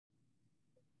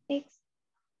X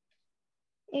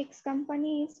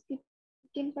company is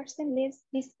 15% less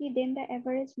risky than the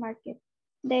average market.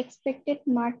 The expected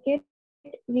market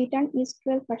return is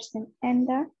 12% and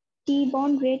the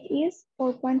T-bond rate is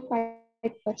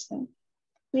 4.5%.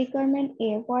 Requirement A.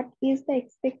 What is the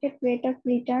expected rate of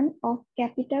return of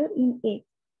capital in X?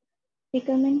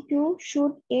 Requirement 2.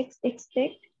 Should X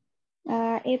expect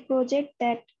a project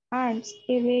that earns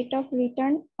a rate of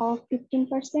return of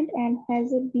 15% and has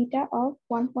a beta of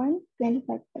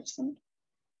 1.25%?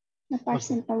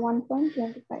 Percent,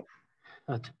 1.25.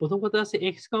 আচ্ছা, প্রথম কথা আছে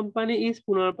x company is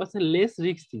 15% less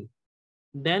risky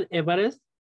then average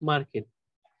market.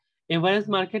 Average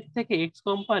market থেকে x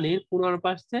কোম্পানির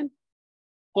 15%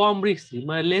 কম risky,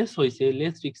 মানে less হয়েছে,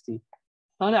 less risky.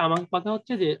 তাহলে আমার কথা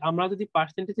হচ্ছে যে আমরা যদি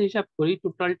পার্সেন্টেজ হিসাব করি,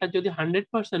 টোটালটা যদি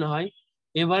 100% হয়,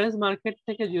 এভারেজ মার্কেট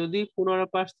থেকে যদি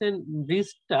 15%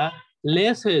 রিস্কটা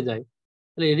লেস হয়ে যায়,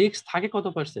 তাহলে রিস্ক থাকে কত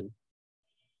পার্সেন্ট?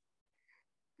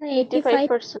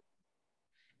 85%।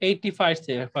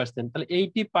 85%। তাহলে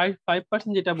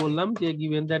 85% যেটা বললাম যে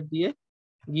গিভেন দ্যাট দিয়ে,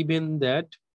 গিভেন দ্যাট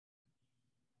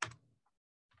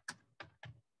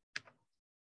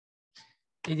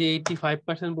এই যে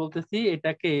 85% বলতেছি,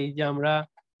 এটাকে এই যে আমরা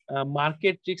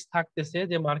মার্কেট রিস্ক থাকতেছে,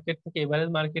 যে মার্কেট থেকে এভারেজ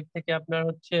মার্কেট থেকে আপনার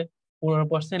হচ্ছে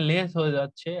 15% লেস হয়ে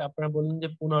যাচ্ছে। আপনারা বললেন যে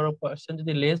 15%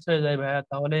 যদি লেস হয়ে যায় ভাইয়া,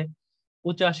 তাহলে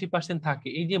 85% থাকে।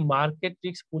 এই যে মার্কেট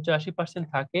রিস্ক 85%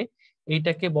 থাকে,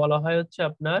 এইটাকে বলা হয় হচ্ছে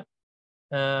আপনার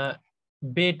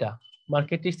বেটা।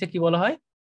 মার্কেট রিস্কে কি বলা হয়?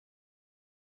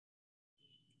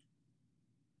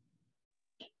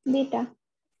 বেটা।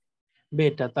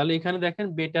 বেটা। তাহলে এখানে দেখেন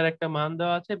বেটার একটা মান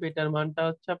দেওয়া আছে, বেটার মানটা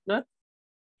হচ্ছে আপনার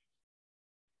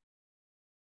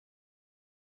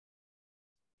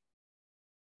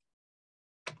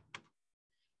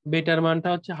বেটার মানটা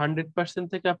হচ্ছে 100%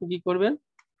 থেকে আপনি কি করবেন,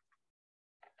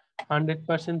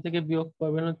 100% থেকে বিয়োগ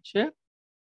করবেন হচ্ছে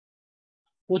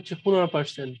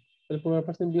 15%। তাহলে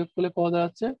 15% বিয়োগ করলে কত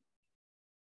দাঁড়াচ্ছে?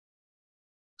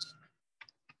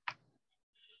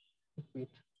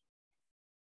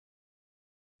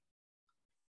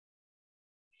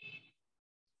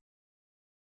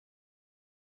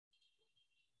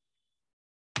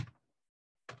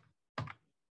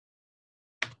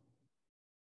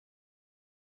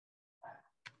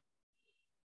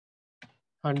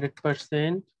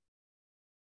 %,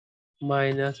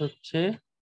 মাইনাস হচ্ছে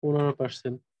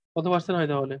 15%, কত পার্সেন্ট হয়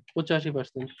তাহলে?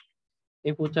 85%।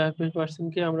 এই 85%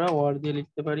 কে আমরা ওয়ার দিয়ে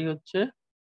লিখতে পারি হচ্ছে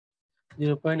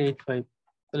 0.85।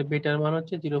 তাহলে বেটার মান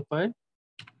হচ্ছে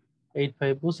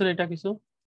 0.85। বুঝছেন এটা কিছু?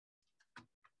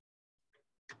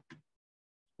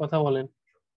 কথা বলেন।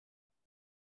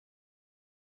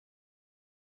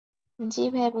 জি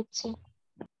ভাই, বুঝছি।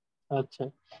 আচ্ছা,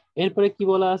 এরপরে কি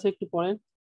বলা আছে একটু পড়েন।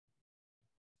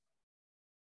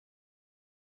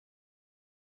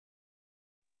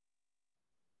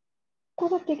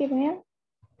 কোথা থেকে ভাইয়া?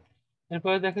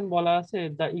 এরপরে দেখেন বলা আছে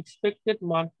দ্য এক্সপেক্টেড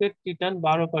মার্কেট রিটার্ন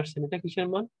 12%। এটা কিসের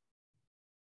মান?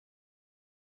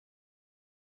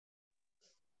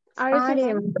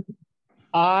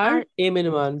 আর এম এর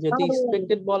মান। যেহেতু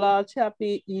এক্সপেক্টেড বলা আছে, আপনি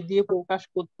ই দিয়ে প্রকাশ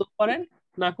করতেও পারেন,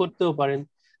 না করতেও পারেন।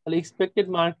 তাহলে এক্সপেক্টেড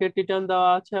মার্কেট রিটার্ন দেওয়া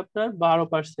আছে আপনার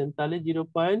 12%, তাহলে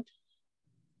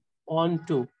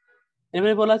 0.12।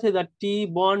 এবারে বলা আছে the T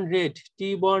bond rate, T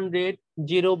bond rate,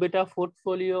 zero বেটা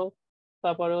পোর্টফোলিও,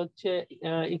 তারপরে হচ্ছে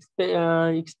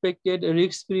এক্সপেক্টেড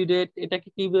রিস্ক ফ্রি রেট। এটাকে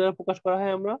কি দ্বারা প্রকাশ করা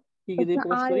হয়, আমরা কি দিয়ে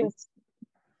প্রকাশ করি?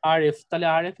 আর এফ। তাহলে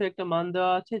আর এফ এর একটা মান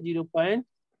দেওয়া আছে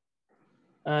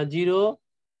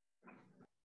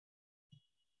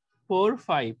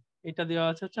 0.045। এটা দেওয়া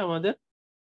আছে হচ্ছে আমাদের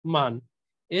মান।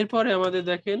 এরপরে আমাদের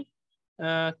দেখেন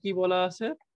কি বলা আছে,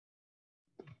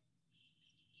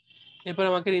 এরপর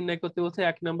আমাকে নির্ণয় করতে বলছে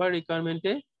 1 নাম্বার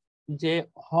রিকোয়ারমেন্টে, যে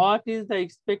what is the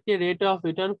expected rate of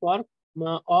return for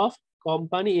of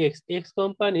company x. X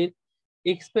কোম্পানির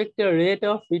এক্সপেক্টেড রেট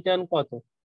অফ রিটার্ন কত?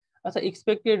 আচ্ছা,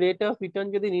 এক্সপেক্টেড রেট অফ রিটার্ন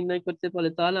যদি নির্ণয় করতে পারে,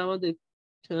 তাহলে আমাদের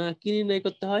কি নির্ণয়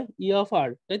করতে হয়? ই অফ আর,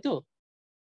 তাই তো?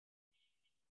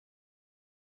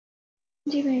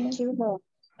 জি ভাইয়া।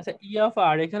 আচ্ছা, ই অফ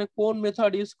আর এখানে কোন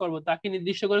মেথড ইউজ করব তাকে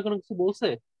নির্দিষ্ট করে কোনো কিছু বলছে?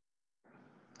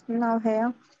 না ভাইয়া।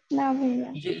 না ভাইয়া।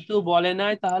 যেহেতু বলে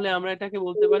নাই, তাহলে আমরা এটাকে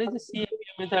বলতে পারি যে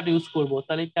সিএপিএম মেথড ইউজ করব।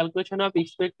 তাহলে ক্যালকুলেশন অফ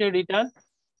এক্সপেক্টেড রিটার্ন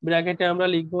ব্র্যাকেটে আমরা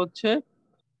লিখবো হচ্ছে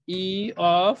ই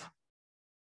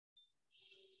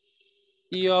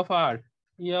অফ আর,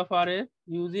 ই অফ আর এর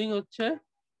ইউজিং হচ্ছে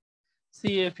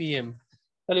CAPM।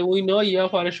 তাহলে উই নো ই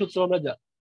অফ আর এর সূত্র আমরা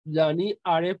জানি,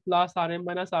 আর এফ প্লাস আর এম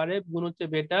মাইনাস আর এফ গুণ হচ্ছে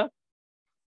বেটা।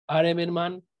 আর এম এর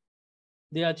মান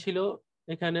দেওয়া ছিল,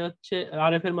 এখানে হচ্ছে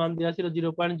আর এফ এর মান দেওয়া ছিল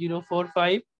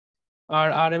 0.045, আর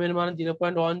আর এম এর মান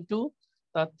 0.12,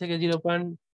 তার থেকে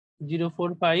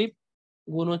 0.045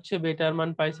 গুণ হচ্ছে বেটার মান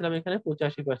পাইছিলাম এখানে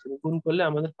 85%, গুণ করলে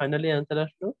আমাদের ফাইনালি অ্যান্সার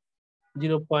আসলো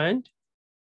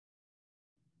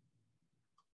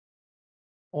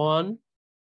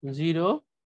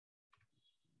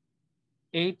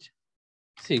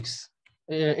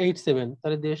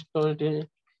তাহলে দেশ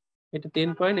এটা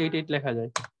 10.88 লেখা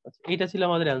যায়। আচ্ছা, এইটা ছিল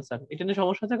আমাদের অ্যান্সার। এটা নিয়ে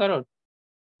সমস্যা আছে কারণ?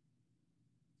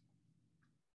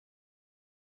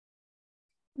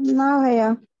 না ভাইয়া।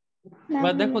 না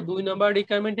এবার দেখো ভাইয়া। 2 নাম্বার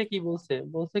রিকোয়ারমেন্টে কি বলছে,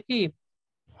 বলছে কি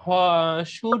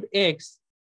should x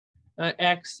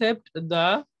accept the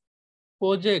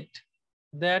project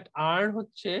that earn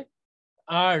হচ্ছে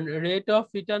আর্ন রেট অফ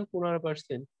রিটার্ন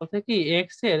 15%, অর্থাৎ কি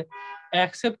এক্স এর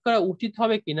অ্যাকসেপ্ট করা উচিত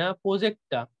হবে কিনা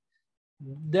প্রজেক্টটা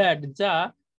দ্যাট যা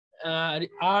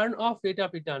earn of rate of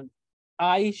return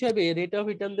I হিসেবে রেট অফ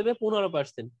রিটার্ন দেবে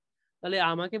 15%। তাহলে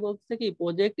আমাকে বলছে কি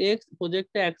প্রজেক্ট এক্স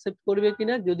প্রজেক্টটা অ্যাকসেপ্ট করবে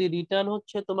কিনা যদি রিটার্ন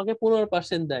হচ্ছে তোমাকে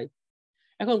 15% দেয়।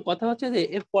 এখন কথা হচ্ছে যে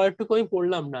এর পরেরটুকু আমি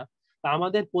পড়লাম না। তা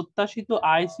আমাদের প্রত্যাশিত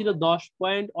আয় ছিল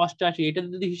 10.88, এটা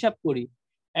যদি হিসাব করি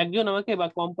একজন আমাকে বা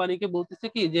কোম্পানিকে বলতেছে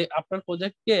কি যে আপনার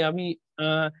প্রজেক্টকে আমি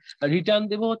রিটার্ন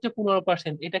দেবো হচ্ছে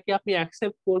 15%, এটা কি আপনি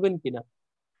অ্যাকসেপ্ট করবেন কিনা?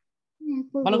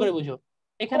 ভালো করবো। করে বুঝো,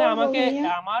 এখানে করবো আমাকে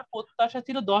ভাইয়া। আমার প্রত্যাশা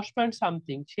ছিল 10 পয়েন্ট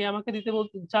সামথিং, সে আমাকে দিতে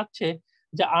বলতে চাচ্ছে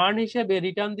যে আর্ন হিসেবে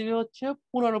রিটার্ন দিবে হচ্ছে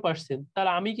 15%।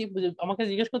 তাহলে আমি কি আমাকে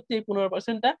জিজ্ঞেস করতে এই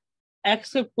 15%টা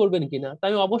অ্যাকসেপ্ট করবেন কিনা, তাই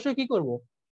আমি অবশ্যই কি করব,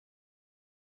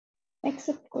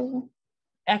 অ্যাকসেপ্ট করবো।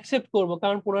 অ্যাকসেপ্ট করব,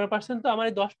 কারণ 15% তো আমার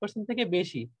এই 10% থেকে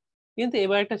বেশি। কিন্তু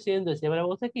এবার একটা চেঞ্জ আছে, এবার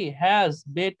বলছে কি হ্যাজ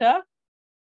বেটা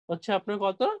হচ্ছে আপনার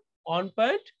কত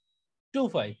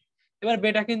 1.25। এবার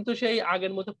বেটা কিন্তু সেই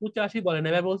আগের মতো 85 বলে না,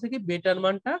 এবার বলছে কি বেটার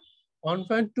মানটা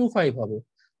 1.25 হবে।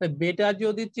 বেটা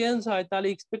যদি চেঞ্জ হয় তাহলে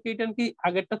এক্সপেক্ট রিটার্ন কি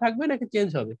আগেরটা থাকবে নাকি চেঞ্জ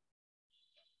হবে?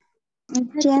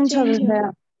 চেঞ্জ হবে চেঞ্জ হবে। ভাইয়া।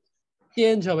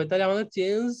 চেঞ্জ হবে, তাহলে আমাদের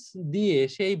চেঞ্জ দিয়ে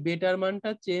সেই বেটার মানটা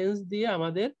চেঞ্জ দিয়ে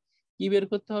আমাদের কি বের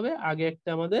করতে হবে, আগে একটা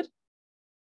আমাদের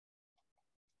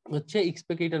হচ্ছে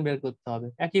এক্সপেক্ট রিটার্ন বের করতে হবে।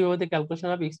 একইভাবে calculation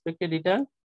of expected return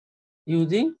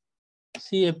using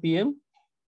CAPM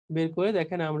বের করে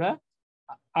দেখেন আমরা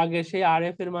আগে সেই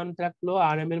RF এর মান থাকলো,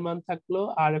 RM এর মান থাকলো,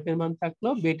 RF এর মান থাকলো,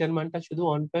 বেটার মানটা শুধু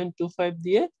 1.25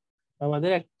 দিয়ে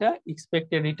আমাদের একটা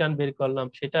এক্সপেক্টেড রিটার্ন বের করলাম,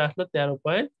 সেটা আসলো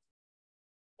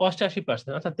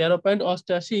 13.88%। আচ্ছা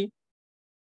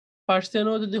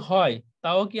 13.88%ও যদি হয়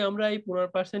তাও কি আমরা এই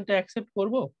 15%টা অ্যাকসেপ্ট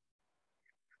করব?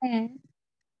 হ্যাঁ।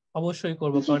 অবশ্যই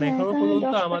করব, জি কারণ ভাইয়া, এখনো কারণ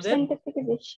পর্যন্ত আমাদের 10%-এর থেকে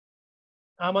বেশি।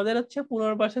 হচ্ছে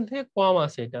 15% থেকে কম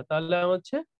আছে এটা, তাহলে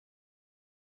হচ্ছে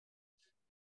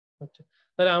আচ্ছা,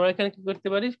 তাহলে আমরা এখানে কি করতে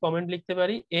পারি, কমেন্ট লিখতে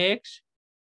পারি x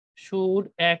should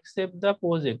accept the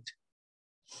project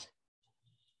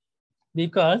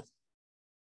because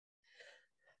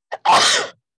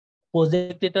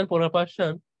project return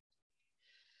 15%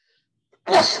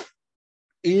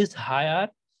 is higher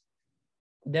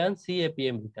than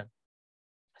CAPM return.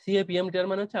 CAPM return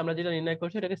মানে হচ্ছে আমরা যেটা নির্ণয়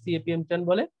করছি এটাকে CAPM return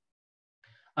বলে,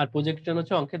 আর প্রজেক্ট রিটার্ন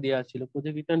হচ্ছে অঙ্কে দেওয়া ছিল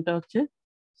প্রজেক্ট রিটার্নটা হচ্ছে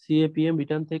CAPM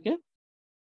রিটার্ন থেকে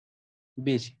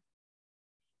বেশি।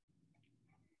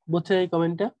 বুঝছেন এই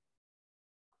কমেন্টটা?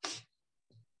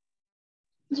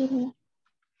 জি ভাইয়া।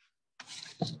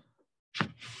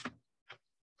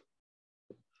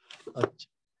 আচ্ছা,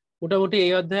 মোটামুটি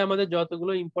এই অধ্যায়ে আমাদের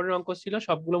যতগুলো ইম্পর্টেন্ট অঙ্ক ছিল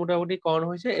সবগুলো মোটামুটি কভার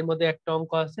হয়েছে। এর মধ্যে একটা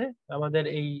অঙ্ক আছে আমাদের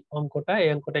এই অঙ্কটা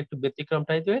একটু ব্যতিক্রম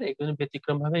টাইপের, একটু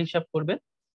ব্যতিক্রম ভাবে হিসাব করবেন।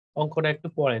 অঙ্কটা একটু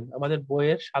পড়েন, আমাদের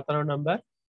বইয়ের 17 নাম্বার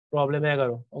প্রবলেম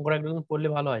 11, অঙ্কটা একটু পড়লে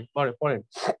ভালো হয়, পড়েন।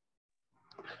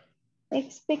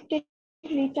 Expected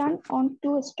return on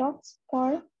two stocks for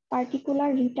particular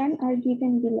return are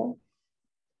given below.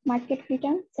 Market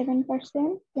return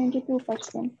 7%,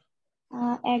 22%.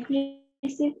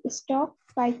 Aggressive stock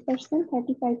 5%,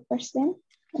 35%.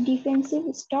 Defensive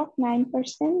stock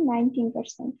 9%,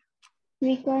 19%.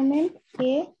 Requirement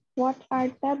A. What are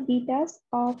the betas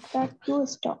of the two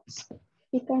stocks?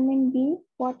 Requirement B.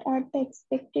 What are the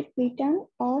expected return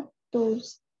of those?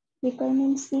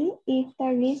 Requirement C. If the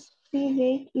risk-free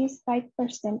rate is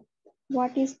 5%,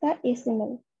 what is the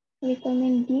SML?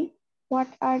 Requirement D. What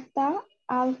are the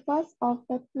alphas of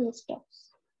the two stocks?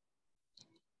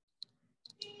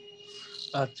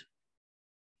 আচ্ছা,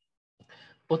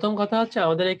 প্রথম কথা হচ্ছে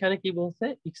আমাদের এখানে কি বলছে,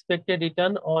 expected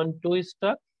return on two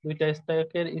stock, দুইটা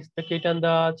স্টকের এক্সপেক্টেড রিটার্ন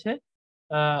দেওয়া আছে,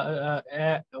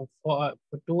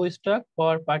 two stock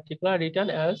for particular return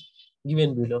as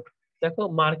given below. দেখো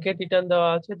মার্কেট রিটার্ন দেওয়া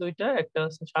আছে দুইটা, একটা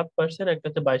হচ্ছে 7%, একটা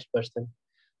হচ্ছে 22%,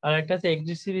 আর একটা হচ্ছে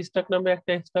এগ্রেসিভ স্টক নামে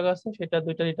একটা স্টক আছে, সেটা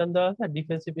দুইটা রিটার্ন দেওয়া আছে, আর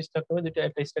ডিফেন্সিভ স্টক নামে দুইটা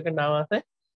একটা স্টকের নাম আছে,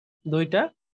 দুইটা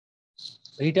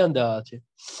রিটার্ন দেওয়া আছে।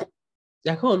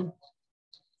 এখন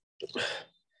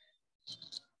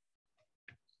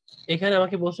এখানে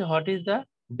আমাকে বলছে হোয়াট ইজ দা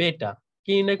বেটা,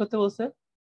 কি নির্ণয় করতে বলছে?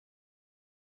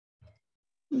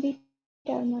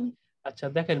 বিটার মান। আচ্ছা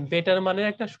দেখেন, বেটার মানের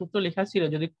একটা সূত্র লেখা ছিল,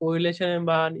 যদি কোরিলেশন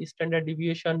বা স্ট্যান্ডার্ড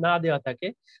ডিভিয়েশন না দেওয়া থাকে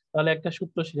তাহলে একটা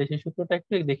সূত্র ছিল, সেই সূত্রটা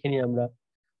একটু দেখে নিই আমরা।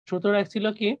 সূত্রটা ছিল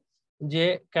কি, যে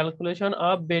ক্যালকুলেশন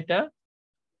অফ বেটা,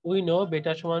 উই নো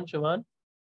বেটা সমান সমান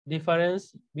difference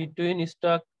between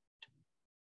stock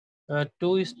two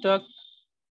stock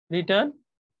return,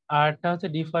 আর একটা হচ্ছে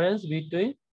difference between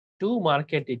to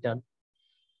market return.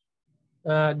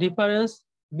 Difference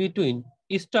between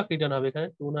stock return হবে, এখানে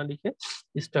টু না লিখে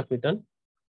স্টক রিটার্ন,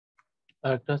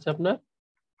 আর একটা হচ্ছে আপনার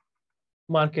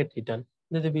মার্কেট রিটার্ন,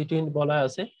 যদি বিটুইন বলা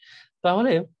আছে।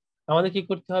 তাহলে আমাদের কি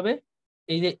করতে হবে,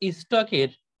 এই যে স্টকের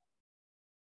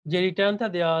যে রিটার্নটা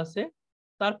দেওয়া আছে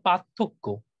তার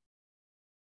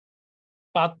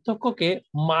পার্থক্যকে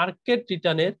মার্কেট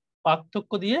রিটার্নের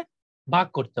পার্থক্য দিয়ে ভাগ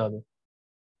করতে হবে।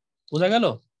 বোঝা গেল?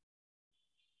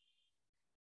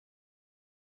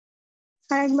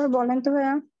 আরেকবার বলেন তো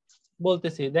ভাইয়া।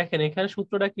 বলতেছি, দেখেন এখানে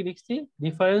সূত্রটা কি লিখছি,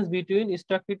 ডিফারেন্স বিটুইন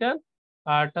স্টক রিটার্ন,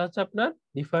 আর এটা হচ্ছে আপনার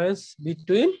difference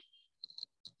between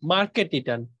market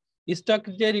return. Stock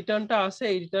যে রিটার্নটা আছে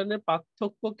এই রিটার্নের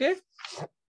পার্থক্যকে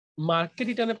মার্কেট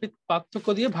রিটার্নের পার্থক্য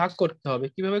দিয়ে ভাগ করতে হবে।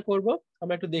 কিভাবে করব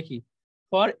আমরা একটু দেখি।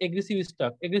 ফর এগ্রেসিভ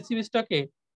স্টকে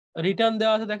রিটার্ন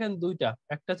দেওয়া আছে দেখেন দুইটা,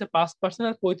 একটা আছে 5%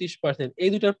 আর 35%, এই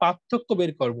দুটার পার্থক্য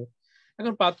বের করব।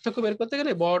 এখন পার্থক্য বের করতে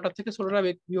গেলে বড়টা থেকে ছোটটা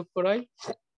বিয়োগ করাই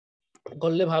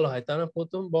করলে ভালো হয়। তার মানে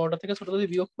প্রথম বড়টা থেকে ছোট যদি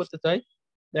বিয়োগ করতে চাই,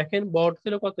 দেখেন বড়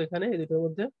ছিল কত এখানে এই দুটোর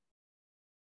মধ্যে,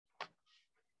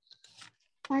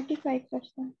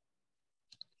 35%।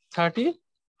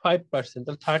 35%,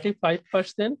 তাহলে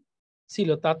 35% ছিল,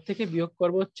 তার থেকে বিয়োগ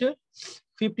করবো হচ্ছে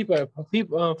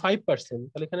 5%।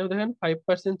 তাহলে এখানে দেখেন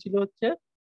 5% ছিল হচ্ছে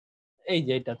এই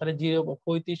যে এটা, তাহলে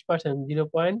 35%,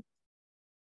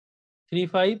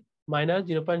 0.35 মাইনাস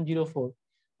 0.04।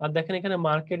 আর দেখেন এখানে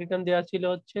মার্কেট রিটার্ন দেওয়া ছিল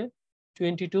হচ্ছে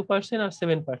 22% আর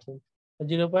 7%,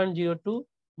 0.02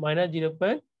 মাইনাস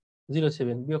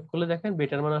 0.07 বিয়োগ করলে দেখেন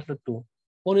বেটার মান আসলো 2।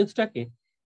 কোন স্টকে?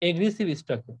 এগ্রেসিভ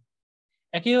স্টকে।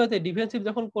 একইভাবে ডিফেন্সিভ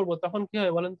যখন করব তখন কি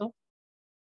হয় বলেন তো?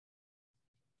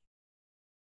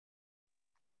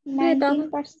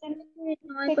 19%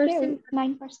 থেকে 9%।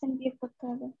 9% বিয়োগ করতে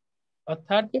হবে।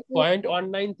 অর্থাৎ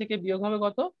 0.19 থেকে বিয়োগ হবে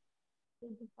কত?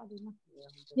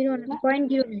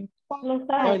 0.09।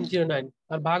 0.09।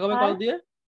 আর ভাগ হবে কত দিয়ে?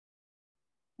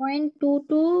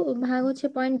 0.22 ভাগ হচ্ছে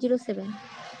 0.07।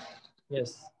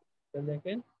 ইয়েস।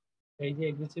 দেখেন এই যে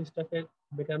এগ্রেসিভ স্টকের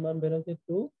বেটার মান বের হচ্ছে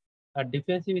 2, আর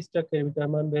ডিফেন্সিভ স্টকের বেটার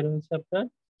মান বের হচ্ছে আপনার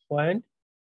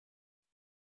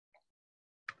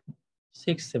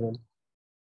 0.67।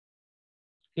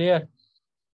 ক্লিয়ার?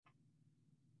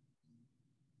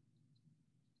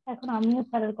 এখন আমিও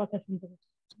স্যারের কথা শুনতে পাচ্ছি।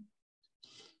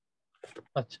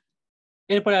 আচ্ছা,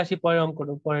 এরপরে আসি পরের অঙ্ক,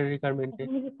 পরের রিকোয়ারমেন্টে।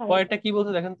 পরেরটা কি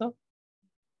বলছে দেখেন তো।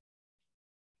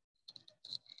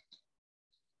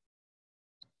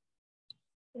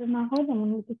 এটা না হয় না,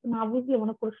 মানে কিছু না বুঝলে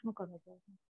মানে প্রশ্ন করা যায়।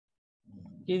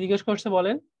 কি জিজ্ঞেস করছে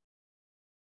বলেন?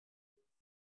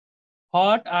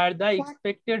 What are the What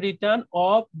expected return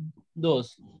of those.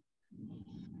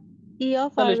 E of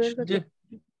তাহলে আর বের করতে।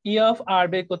 ই অফ আর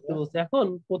বের করতে বলছে। এখন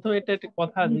প্রথমে এটা একটা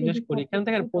কথা জিজ্ঞেস করি, এখানে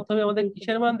দেখেন প্রথমে আমাদের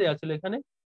কিসের মান দেওয়া ছিল এখানে?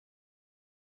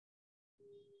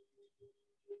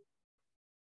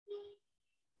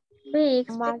 ভাই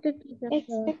এক্সপেক্টেড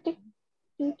expected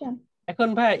return? এখন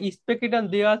ভাই এক্সপেক্ট রিটার্ন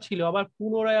দেওয়া ছিল, আবার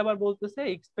পুনরায় আবার বলতেছে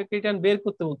এক্সপেক্ট রিটার্ন বের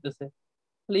করতে বলতেছে।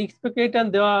 তাহলে এক্সপেক্ট রিটার্ন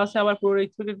দেওয়া আছে, আবার পুনরায়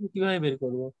এক্সপেক্ট রিটার্ন কিভাবে বের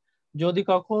করব? যদি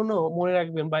কখনো মনে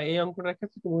রাখবেন বা এই অঙ্কটার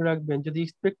ক্ষেত্রে মনে রাখবেন, যদি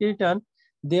এক্সপেক্ট রিটার্ন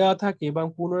দেওয়া থাকে এবং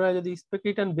পুনরায় যদি এক্সপেক্ট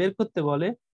রিটার্ন বের করতে বলে,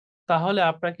 তাহলে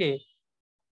আপনাকে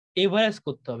এভারেজ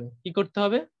করতে হবে। কি করতে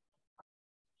হবে?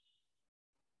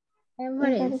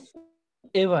 এভারেজ।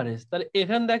 এভারেজ। তাহলে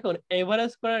এখানে দেখুন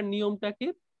এভারেজ করার নিয়মটা কি,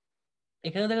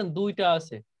 এখানে দেখেন দুইটা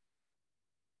আছে,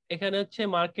 এখানে হচ্ছে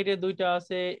মার্কেটে দুইটা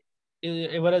আছে,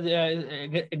 এভারেজ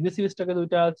এগ্রেসিভ স্টকে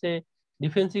দুইটা আছে,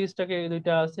 ডিফেন্সিভ স্টকে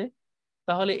দুইটা আছে।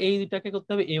 তাহলে এই দুইটাকে করতে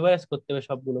হবে, এভারেজ করতে হবে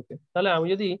সবগুলোকে। তাহলে আমি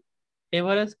যদি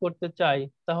এভারেজ করতে চাই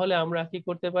তাহলে আমরা কি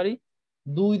করতে পারি,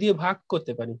 2 দিয়ে ভাগ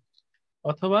করতে পারি,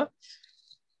 অথবা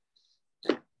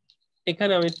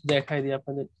এখানে আমি দেখাই দিই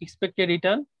আপনাদের এক্সপেক্টেড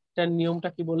রিটার্ন তার নিয়মটা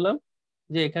কি বললাম,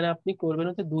 যে এখানে আপনি করবেন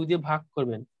হচ্ছে 2 দিয়ে ভাগ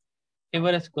করবেন,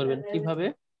 এভারেজ করবেন কিভাবে।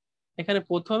 এখানে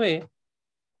প্রথমে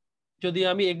যদি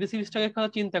আমি এগ্রেসিভ স্টকের কথা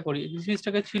চিন্তা করি, এগ্রেসিভ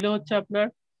স্টকে ছিল হচ্ছে আপনার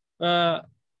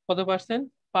কত পার্সেন্ট,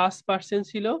 5%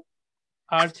 ছিল,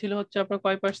 আর ছিল হচ্ছে আপনার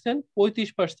কয় পার্সেন্ট,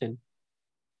 35%।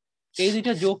 এই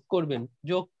দুইটা যোগ করবেন,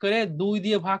 যোগ করে 2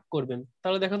 দিয়ে ভাগ করবেন,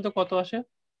 তাহলে দেখেন তো কত আসে।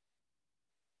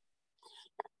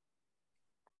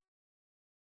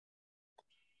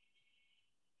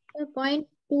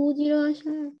 0.20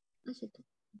 আসে। আচ্ছা তো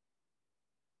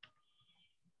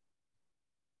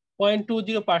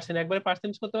 0.20%, একবারে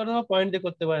পার্সেন্টেজ করতে পারেন বা পয়েন্ট দিয়ে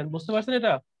করতে পারেন, বুঝতে পারছেন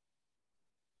এটা?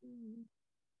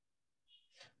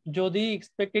 যদি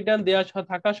এক্সপেক্ট রিটার্ন দেওয়া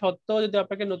থাকা সত্ত্বেও যদি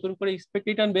আপনাকে নতুন করে এক্সপেক্ট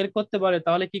রিটার্ন বের করতে পারে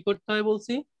তাহলে কি করতে হয়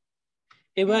বলছি?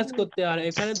 এভারেজ করতে। আর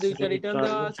এখানে দুইটা রিটার্ন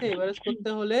দেওয়া আছে, এভারেজ করতে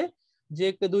হলে যে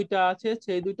দুইটা আছে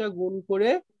সেই দুইটা গুণ করে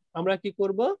আমরা কি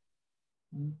করব,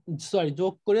 সরি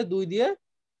যোগ করে 2 দিয়ে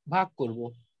ভাগ করব।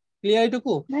 ক্লিয়ার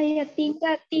এটুকু? ভাইয়া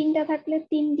তিনটা থাকলে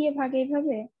 3 দিয়ে ভাগ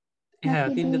এইভাবে, হ্যাঁ,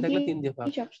 নাকি 3 2 থাকলে দিয়ে 3 দিয়ে ভাগ।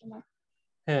 সবসময়?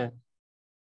 হ্যাঁ,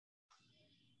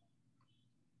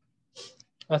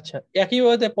 আচ্ছা।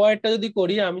 একইভাবে পরেরটা যদি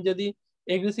করি, আমি যদি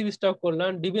এগ্রেসিভ স্টক করলাম,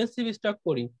 ডিফেন্সিভ স্টক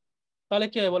করি, তাহলে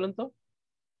কি হয় বলেন তো?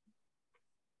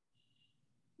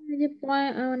 এই যে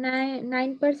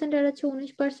 9% আর হচ্ছে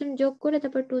 19% যোগ করে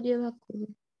তারপর 2 দিয়ে ভাগ করবে।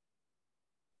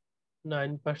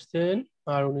 9%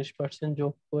 আর 19%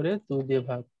 যোগ করে 2 দিয়ে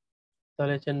ভাগ,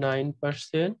 তাহলে হচ্ছে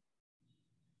 9%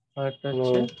 আর একটা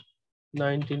হচ্ছে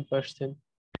 19%।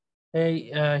 এই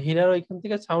হীরার ওইখান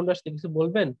থেকে সাউন্ড আসছে, কিছু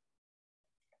বলবেন?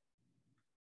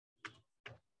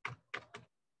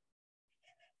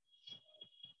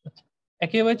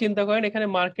 একেবারে চিন্তা করেন, এখানে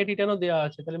মার্কেট রিটার্নও দেওয়া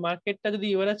আছে, তাহলে মার্কেটটা যদি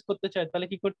এভারেজ করতে চায় তাহলে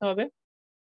কি করতে হবে?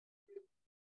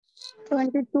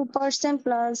 22%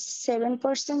 প্লাস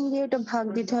 7% দিয়ে এটা ভাগ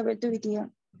দিতে হবে 2 দিয়ে।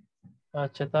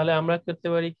 আচ্ছা, তাহলে আমরা করতে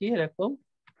পারি কি এরকম,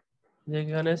 যে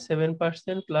এখানে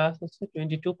 7% প্লাস হচ্ছে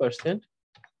 22%,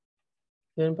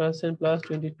 7% প্লাস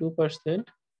 22%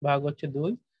 ভাগ হচ্ছে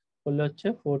 2, করলে হচ্ছে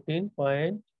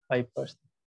 14.5%।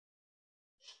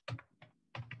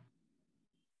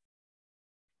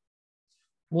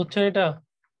 বুঝছেন এটা?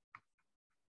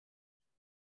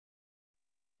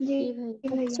 জি জি ভাই।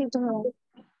 ভাইয়া। সেটা হয়।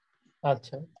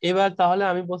 আচ্ছা, এবার তাহলে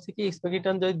আমি বলছি কি, এক্সপেক্ট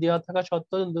রিটার্ন যদি দেওয়া থাকা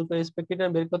সত্ত্বেও যদি দুটো এক্সপেক্ট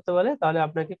রিটার্ন বের করতে পারে তাহলে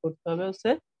আপনাকে করতে হবে হচ্ছে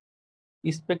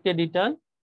এক্সপেক্টেড রিটার্ন।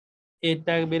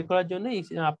 এটা বের করার জন্য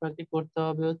আপনাকে করতে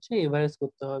হবে হচ্ছে এভারেজ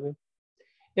করতে হবে।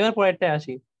 এবার পরেরটা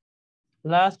আসি,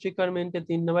 লাস্ট রিকোয়ারমেন্টে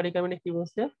 3 নম্বর রিকোয়ারমেন্টে কি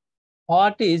বলছে?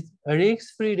 What is risk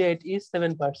free rate is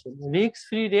 7%। Risk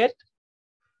free rate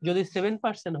যদি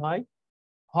 7% হয়,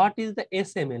 হোয়াট ইজ দ্য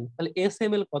এসএমএল, তাহলে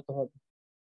এসএমএল কত হবে?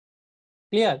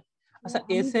 ক্লিয়ার? আচ্ছা,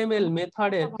 এসএমএল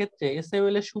মেথডের ক্ষেত্রে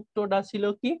এসএমএল এর সূত্রটা ছিল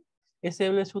কি?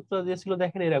 এসএমএল এর সূত্র দিয়েছিল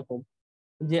দেখেন এরকম,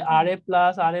 যে আর এফ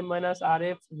প্লাস আর এম মাইনাস আর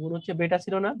এফ গুণ হচ্ছে বেটা,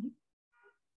 ছিল না?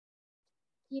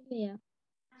 জি ভাইয়া।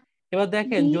 এবার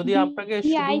দেখেন, যদি বি আপনাকে আই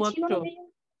ছিল শুধুমাত্র, না ভাইয়া?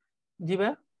 জি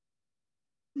ভাই,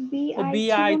 বি ও আই ছিল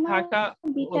বিআই না? থাকা, ও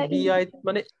বিটা বিআই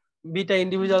মানে বিটা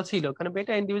ইন্ডিভিজুয়াল ছিল, কারণ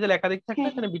বেটা ইন্ডিভিজুয়াল একাধিক থাকলে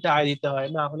হ্যাঁ এখানে বিটা আই দিতে হয়,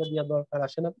 না হলে দেওয়ার দরকার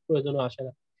আসে না, প্রয়োজনও আসে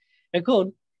না। এখন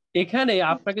এখানে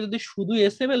আপনাকে যদি শুধু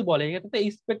এসএমএল বলে, এটা তো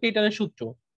এক্সপেক্ট রিটার্নের সূত্র,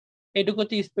 এটুকু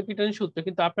হচ্ছে এক্সপেক্ট রিটার্নের সূত্র,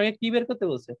 কিন্তু আপনাকে কি বের করতে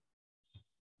বলছে?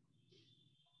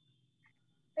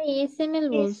 ভাই এসএমএল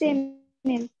বলছে।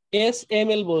 এসএমএল।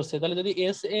 এসএমএল বলছে। তাহলে যদি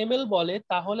এসএমএল বলে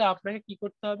তাহলে আপনাকে কি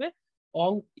করতে হবে,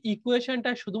 ইকুয়েশনটা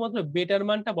শুধুমাত্র বেটার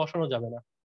মানটা বসানো যাবে না।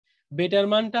 বেটার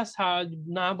মানটা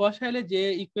না বসাইলে যে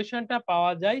ইকুয়েশনটা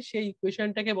পাওয়া যায় সেই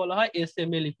ইকুয়েশনটাকে বলা হয়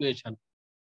এসএমএল ইকুয়েশন।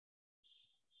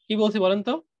 কি বলছি বলেন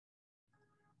তো?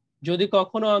 যদি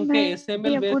কখনো অঙ্কে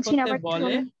এসএমএল ভাইয়া বের বুঝি না, করতে আবার একটু বলে,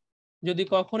 বলেন। যদি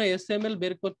কখনো এসএমএল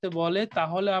বের করতে বলে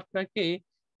তাহলে আপনাকে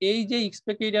এই যে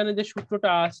এক্সপেক্ট রিটার্নের যে সূত্রটা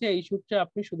আছে এই সূত্রে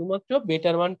আপনি শুধুমাত্র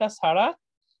বেটার মানটা ছাড়া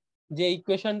যে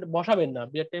ইকুয়েশন বসাবেন না,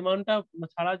 বেটার মানটা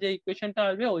ছাড়া যে ইকুয়েশনটা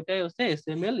আসবে ওইটাই হচ্ছে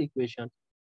এসএমএল ইকুয়েশন।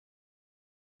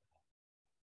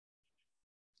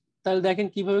 তাহলে দেখেন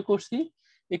কিভাবে করছি,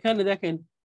 এখানে দেখেন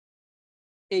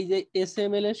এই যে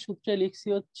এসএমএল এর সূত্রে লিখছি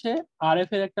হচ্ছে আর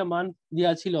এফ এর একটা মান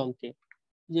দেওয়া ছিল অঙ্কে,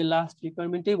 যে লাস্ট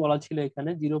রিকোয়ারমেন্টেই বলা ছিল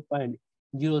এখানে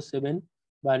 0.07,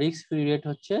 বা রিস্ক ফ্রি রেট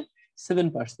হচ্ছে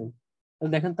 7%।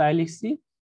 দেখেন তাই লিখছি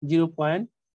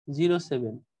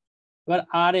 0.07। এবার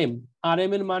আর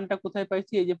এম এর মানটা কোথায়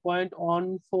পাইছি? এই যে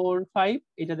 0.145,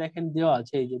 এটা দেখেন দেওয়া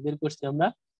আছে, এই যে বের করছি আমরা,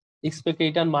 এক্সপেক্ট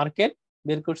রিটার্ন মার্কেট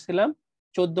বের করছিলাম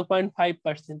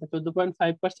 14.5%।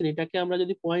 14.5%, এটাকে আমরা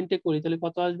যদি পয়েন্টে করি তাহলে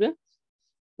কত আসবে?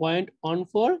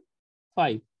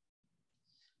 0.145।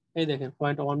 এই দেখেন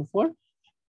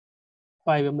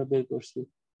 0.145 আমরা বের করছি,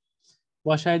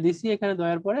 বসায় দিছি এখানে,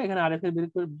 দেওয়ার পরে এখানে আরএফ এর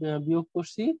বিয়োগ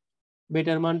করছি,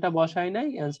 বেটার মানটা বসাই নাই,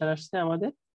 অ্যান্সার আসছে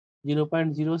আমাদের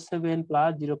 0.07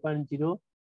 প্লাস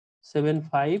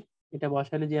 0.075। এটা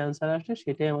বসালে যে অ্যান্সার আসে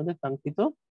সেটাই আমাদের কাঙ্ক্ষিত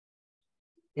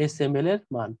এসএমএল এর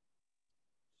মান।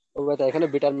 এখানে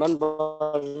বিটার মান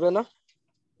বসবে না?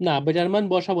 না, বেটার মান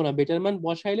বসাবো না, বেটার মান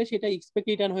বসাইলে সেটা এক্সপেক্ট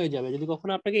রিটার্ন হয়ে যাবে। যদি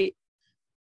কখনো আপনাকে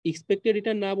এক্সপেক্টেড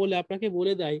রিটার্ন না বলে আপনাকে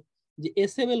বলে দেয় যে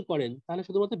এসএমএল করেন, তাহলে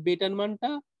শুধুমাত্র বেটার মানটা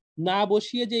না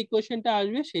বসিয়ে যে ইকুয়েশনটা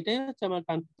আসবে সেটাই হচ্ছে আমার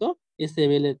কাঙ্ক্ষিত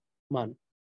এসএমএল এর মান।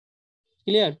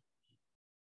 ক্লিয়ার?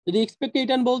 যদি এক্সপেক্টেড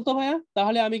রিটার্ন বলতো ভাইয়া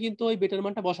তাহলে আমি কিন্তু ওই বেটার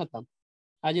মানটা বসাতাম,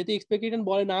 আর যেহেতু এক্সপেক্টেড রিটার্ন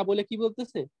বলে না, বলে কি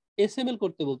বলতেছে, এসএমএল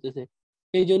করতে বলতেছে,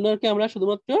 এই জন্য আর কি আমরা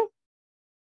শুধুমাত্র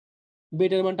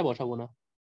বেটার মানটা বসাবো না,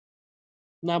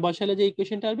 না বসালে যে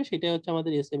ইকুয়েশনটা আসবে সেটাই হচ্ছে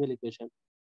আমাদের এসএমএল ইকুয়েশন।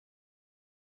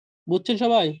 বুঝছেন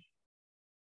সবাই?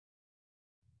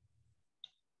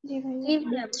 জি ভাইয়া। জি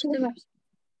ভাইয়া, বুঝতে পারছি।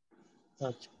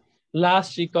 আচ্ছা,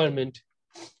 লাস্ট রিকোয়ারমেন্ট।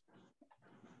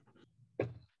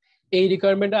 এই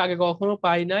রিকোয়ারমেন্ট আগে কখনো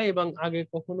পাই নাই এবং আগে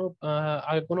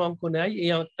কোনো অঙ্ক নাই, এই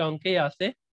একটা অঙ্কেই আছে।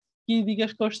 কি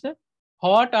জিজ্ঞেস করছে?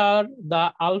 What are the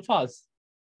alphas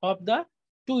of the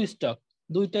two stock,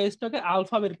 দুইটা স্টকে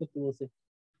আলফা বের করতে বলছে।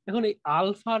 এখন এই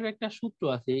আলফার একটা সূত্র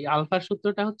আছে, এই আলফার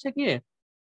সূত্রটা হচ্ছে কি,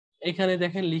 এখানে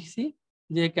দেখেন লিখছি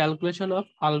যে ক্যালকুলেশন অফ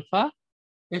আলফা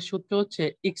এর সূত্র হচ্ছে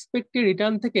এক্সপেক্টেড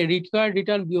রিটার্ন থেকে রিকোয়ার্ড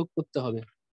রিটার্ন বিয়োগ করতে হবে।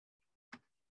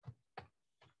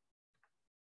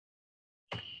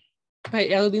 ভাই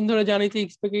এতদিন ধরে জানি যে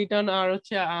এক্সপেক্টেড রিটার্ন আর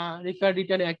হচ্ছে রিকোয়ার্ড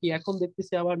রিটার্ন একই, এখন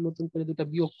দেখতেছি আবার নতুন করে দুটো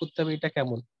বিয়োগ করতে হবে, এটা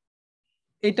কেমন?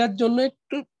 এটার জন্য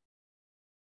একটু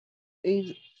এই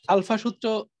আলফা সূত্র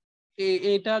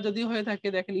এটা যদি হয়ে থাকে,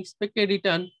 দেখেন এক্সপেক্টেড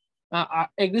রিটার্ন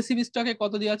এগ্রেসিভ স্টকে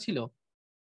কত দেওয়া ছিল,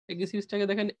 এগ্রেসিভ স্টকে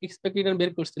দেখেন এক্সপেক্টেড রিটার্ন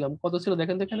বের করছিলাম, কত ছিল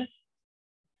দেখেন তো এখানে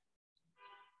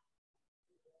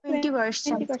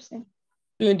 20%। 20%।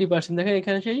 20%। দেখেন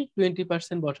এখানে সেই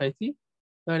 20% বসাইছি,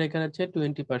 কারণ এখানে হচ্ছে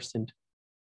 20%।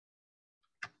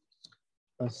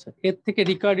 আচ্ছা, এর থেকে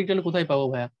রিকোয়ার্ড রিটার্ন কোথায় পাবো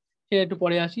ভাইয়া, সেটা একটু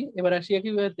পরে আসি। এবার আসি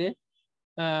একই ওয়েতে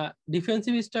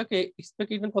ডিফেন্সিভ স্টকে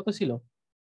এক্সপেক্টেড রিটার্ন কত ছিল?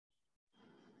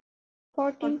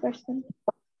 14%।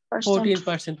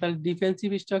 14%। তাহলে ডিফেন্সিভ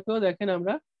স্টকেও দেখেন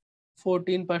আমরা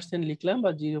 14% লিখলাম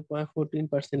বা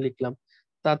 0.14% লিখলাম।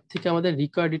 তার থেকে আমাদের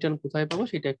রিকোয়ার্ড রিটার্ন কোথায় পাবো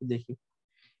সেটা একটু দেখি।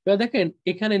 এবার দেখেন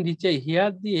এখানে নিচে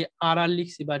হিয়ার দিয়ে আর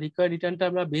লিখছি বা রিকোয়ার্ড রিটার্নটা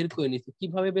আমরা বের করে নিচ্ছি।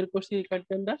 কিভাবে বের করছি রিকোয়ার্ড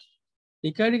রিটার্নটা?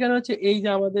 রিকোয়ার্ড রিটার্ন হচ্ছে এই যে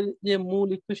আমাদের যে মূল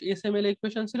ইকুয়েশন এসএমএল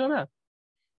ইকুয়েশন ছিল না,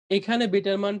 এখানে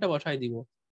বেটার মানটা বসাই দিব।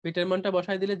 বেটার মানটা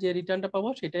বসাই দিলে যে রিটার্নটা পাবো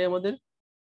সেটাই আমাদের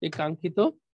এই কাঙ্ক্ষিত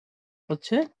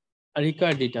হচ্ছে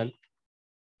রিকোয়ার্ড রিটার্ন।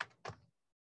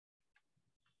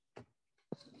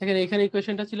 দেখেন এখানে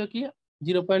ইকুয়েশনটা ছিল কি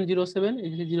 0.07,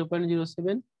 এই যে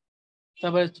 0.07,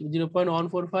 তারপরে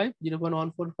 0.145,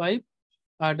 0.145,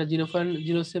 আর এটা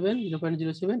 0.07,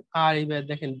 0.07, আর এইবার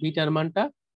দেখেন বিটার মানটা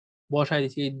বসাই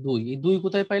দিচ্ছি এই 2। এই 2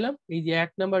 কোথায় পাইলাম? এই যে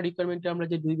 1 নাম্বার রিকোয়ারমেন্টে আমরা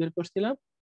যে 2 বের করছিলাম,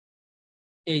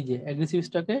 এই যে অ্যাগ্রেসিভ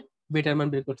স্টকে বেটার মান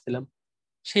বের করছিলাম,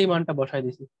 সেই মানটা বসাই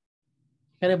দিছি।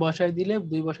 এখানে বসাই দিলে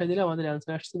 2 বসাই দিলে আমাদের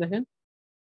অ্যান্সার আসছে দেখেন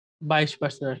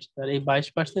 22% আসছে। আর এই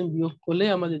 22% বিয়োগ করলে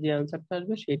আমাদের যে অ্যান্সারটা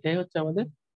আসবে সেটাই হচ্ছে আমাদের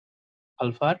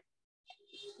আলফার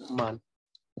মান।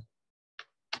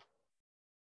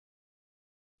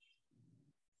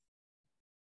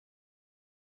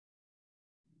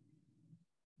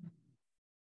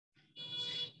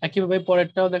 একইভাবে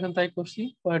পরেরটাও দেখেন তাই করছি।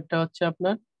 পরেরটা হচ্ছে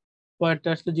আপনার, পরেরটা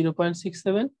আসলে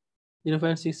 0.67,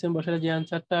 0.67 বসালে যে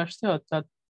অ্যান্সারটা আসছে, অর্থাৎ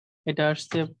এটা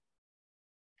আসছে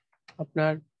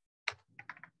আপনার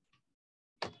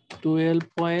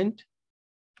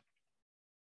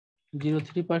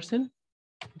 12.03%।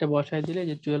 এটা বসাই দিলে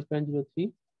যে 12.03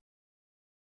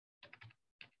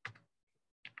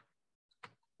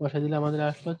 বসাই দিলে আমাদের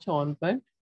আসলে হচ্ছে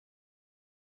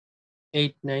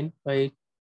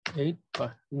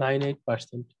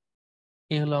 1.895898%।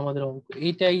 এই হলো আমাদের অঙ্ক।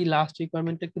 এইটাই লাস্ট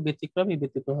রিকোয়ারমেন্ট, একটু ব্যতিক্রম, এই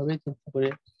ব্যতিক্রম ভাবে চিন্তা করে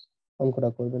অঙ্কটা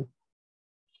করবেন।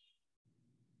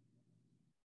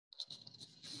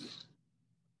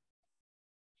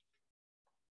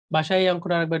 বাসায় এই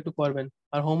অঙ্কটা আরেকবার একটু করবেন,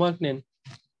 আর হোমওয়ার্ক নেন।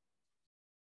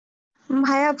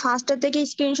 ভাইয়া ফার্স্টের থেকে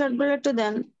স্ক্রিনশট গুলো একটু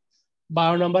দেন।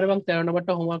 12 নম্বর এবং 13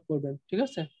 নম্বরটা হোমওয়ার্ক করবেন, ঠিক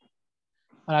আছে?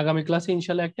 আর আগামী ক্লাসে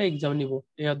ইনশাল্লাহ একটা এক্সাম নিব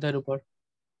এই অধ্যায়ের উপর।